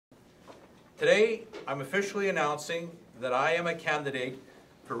Today, I'm officially announcing that I am a candidate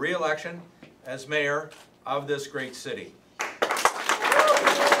for re-election as mayor of this great city.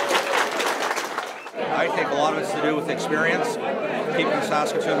 I think a lot of it's to do with experience, keeping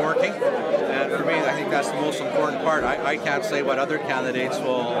Saskatoon working, and for me I think that's the most important part. I can't say what other candidates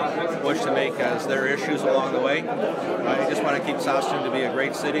will wish to make as their issues along the way. I just want to keep Saskatoon to be a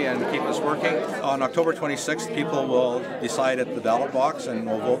great city and keep us working. On October 26th, people will decide at the ballot box and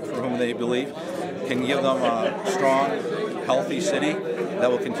will vote for whom they believe can give them a strong, healthy city that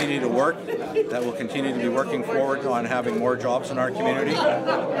will continue to work, that will continue to be working forward on having more jobs in our community,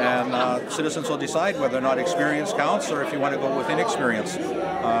 and citizens will decide whether or not experience counts or if you want to go with inexperience.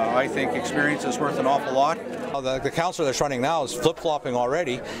 I think experience is worth an awful lot. The councillor that's running now is flip-flopping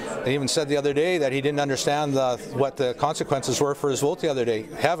already. He even said the other day that he didn't understand what the consequences were for his vote the other day.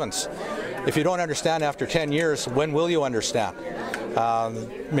 Heavens, if you don't understand after 10 years, when will you understand?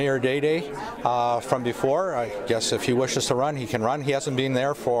 Mayor Day from before, I guess if he wishes to run, he can run. He hasn't been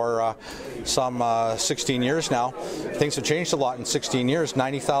there for some 16 years now. Things have changed a lot in 16 years,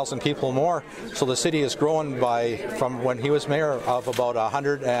 90,000 people more. So the city has grown from when he was mayor, of about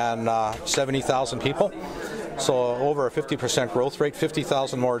 170,000 people. So over a 50% growth rate,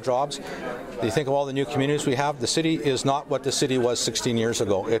 50,000 more jobs. You think of all the new communities we have, the city is not what the city was 16 years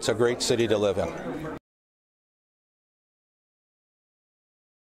ago. It's a great city to live in.